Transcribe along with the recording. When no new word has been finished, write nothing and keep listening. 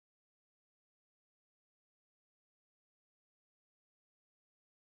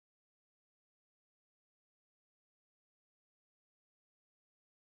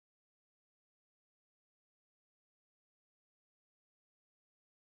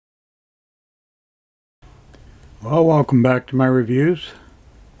Well, welcome back to my reviews.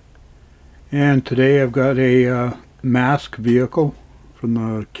 And today I've got a M.A.S.K vehicle from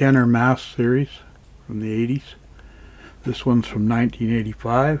the Kenner M.A.S.K series from the 80s. This one's from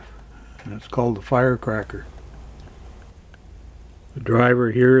 1985 and it's called the Firecracker. The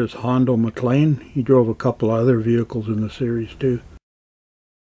driver here is M.A.S.K. He drove a couple other vehicles in the series too.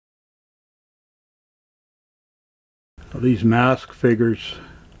 Now, these M.A.S.K figures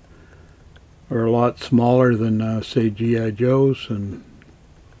are a lot smaller than say G.I. Joe's, and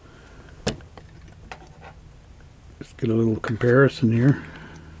let's get a little comparison here.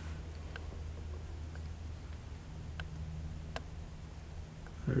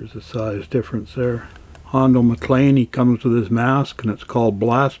 There's a size difference there. M.A.S.K, he comes with his M.A.S.K and it's called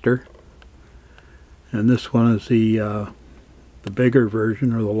Blaster, and this one is the bigger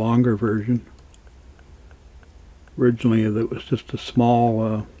version, or the longer version. Originally it was just a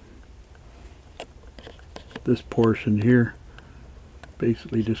small this portion here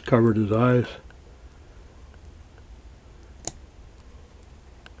basically just covered his eyes.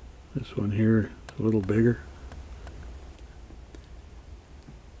 This one here is a little bigger.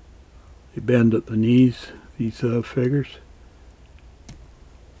 They bend at the knees, these figures.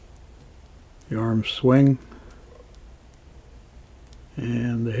 The arms swing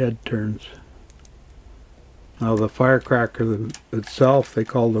and the head turns. Now the Firecracker itself they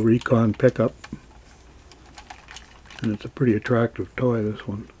call the Recon pickup. And it's a pretty attractive toy, this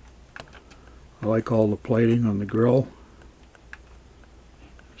one. I like all the plating on the grill.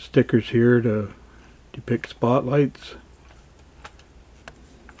 Stickers here to depict spotlights.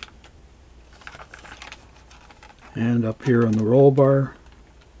 And up here on the roll bar,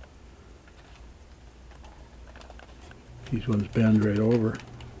 these ones bend right over.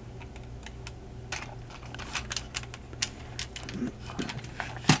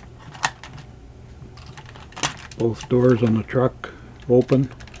 Both doors on the truck open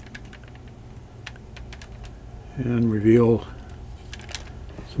and reveal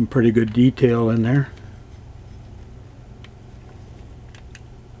some pretty good detail in there.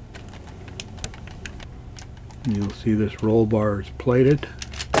 And you'll see this roll bar is plated.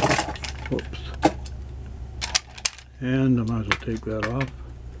 Whoops. And I might as well take that off.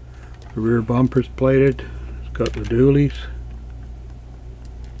 The rear bumper's plated. It's got the dualies.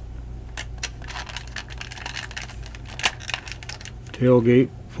 Tailgate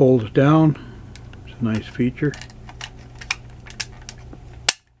folds down. It's a nice feature.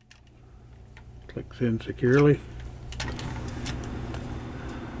 Clicks in securely.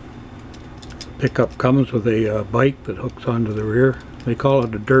 Pickup comes with a bike that hooks onto the rear. They call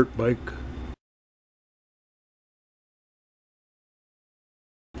it a dirt bike.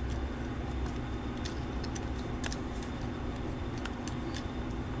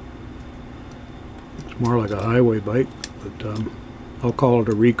 It's more like a highway bike, but I'll call it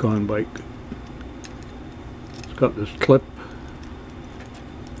a Recon bike. It's got this clip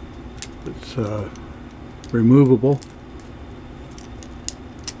that's removable,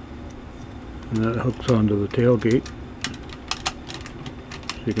 and that hooks onto the tailgate,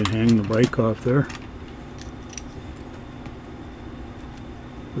 so you can hang the bike off there.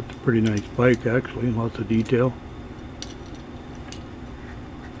 It's a pretty nice bike actually, lots of detail.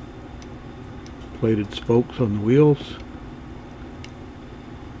 Plated spokes on the wheels.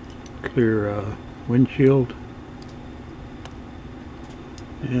 Clear windshield,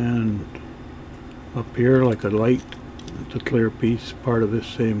 and up here like a light, it's a clear piece, part of this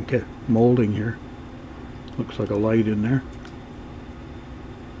same molding here. Looks like a light in there.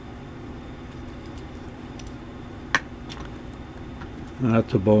 And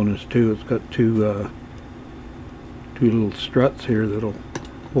that's a bonus too. It's got two little struts here that'll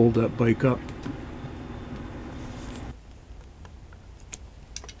hold that bike up.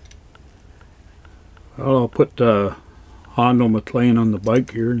 Well, I'll put M.A.S.K on the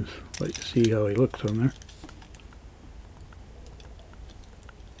bike here and let you see how he looks on there.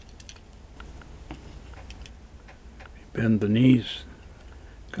 Bend the knees,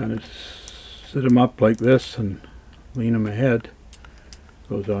 kind of sit him up like this and lean him ahead.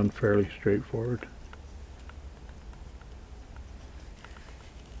 Goes on fairly straightforward.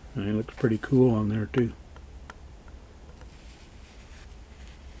 And he looks pretty cool on there too.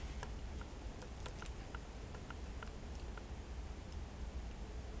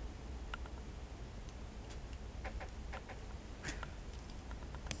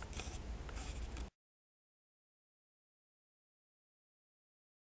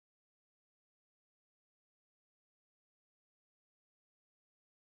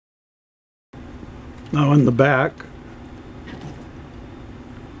 Now in the back,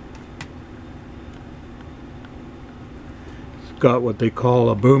 got what they call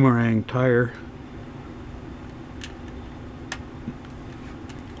a boomerang tire,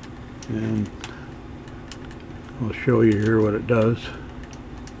 and I'll show you here what it does.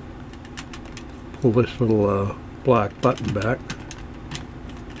 Pull this little black button back,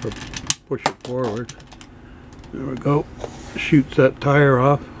 or push it forward. There we go. Shoots that tire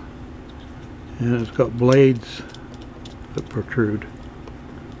off, and it's got blades that protrude.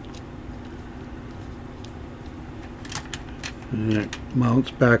 And it mounts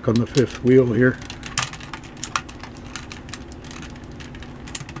back on the fifth wheel here.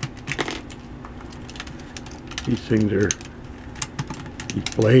 These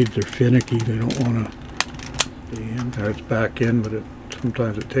blades are finicky. They don't want to stay in. There, it's back in, but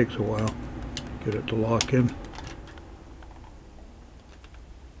sometimes it takes a while to get it to lock in.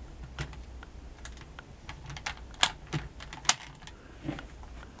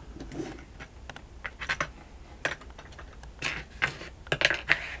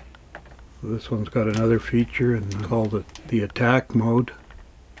 So this one's got another feature, and called it the attack mode.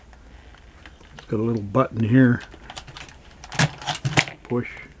 It's got a little button here. Push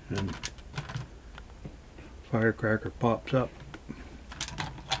and Firecracker pops up.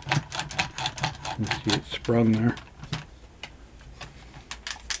 You can see it sprung there.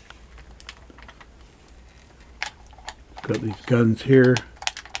 It's got these guns here.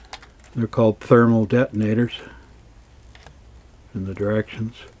 They're called thermal detonators in the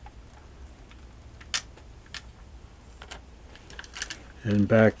directions. And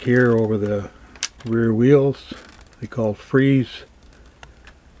back here over the rear wheels, they call freeze.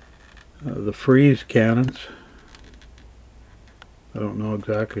 The freeze cannons. I don't know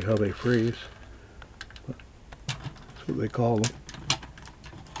exactly how they freeze, but that's what they call them.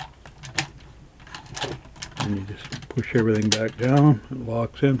 And you just push everything back down, it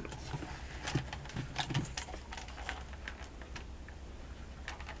locks in.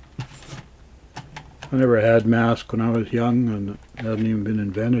 I never had M.A.S.K when I was young, and it hadn't even been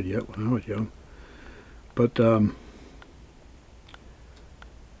invented yet when I was young. But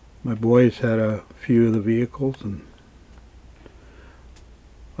my boys had a few of the vehicles, and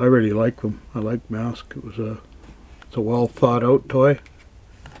I really like them. I like M.A.S.K. It's a well thought out toy,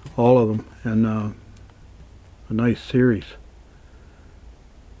 all of them, and a nice series.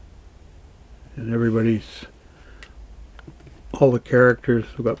 And all the characters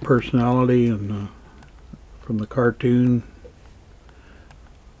have got personality, and from the cartoon,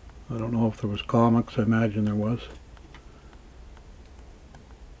 I don't know if there was comics, I imagine there was.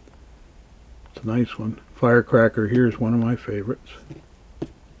 It's a nice one. Firecracker here is one of my favorites.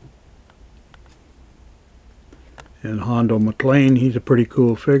 And Hondo McLean, he's a pretty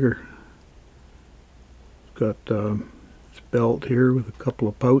cool figure. He's got his belt here with a couple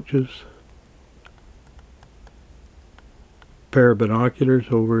of pouches. A pair of binoculars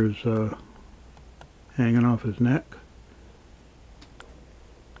over his, hanging off his neck.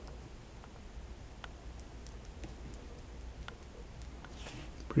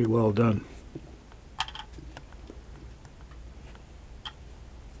 Pretty well done.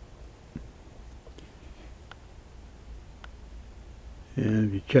 And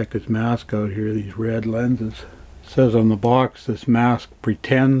if you check his mask out here, these red lenses. It says on the box this mask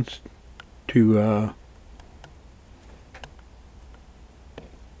pretends to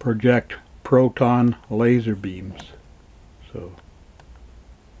project proton laser beams. So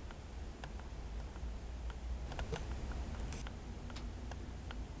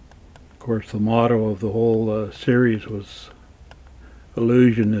of course the motto of the whole series was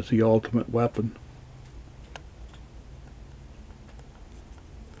illusion is the ultimate weapon.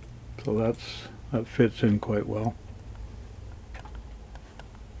 So that fits in quite well.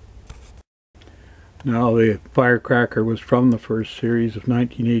 Now the Firecracker was from the first series of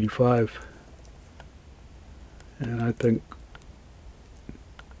 1985, and I think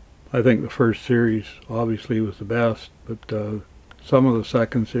the first series obviously was the best, but some of the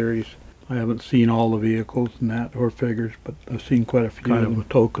second series, I haven't seen all the vehicles and that or figures, but I've seen quite a few, kind of a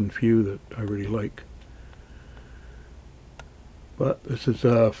token few that I really like. But this is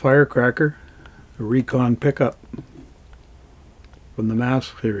a Firecracker, a Recon pickup from the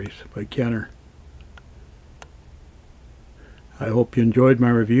M.A.S.K series by Kenner. I hope you enjoyed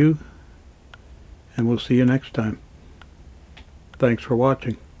my review, and we'll see you next time. Thanks for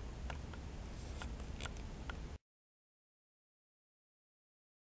watching.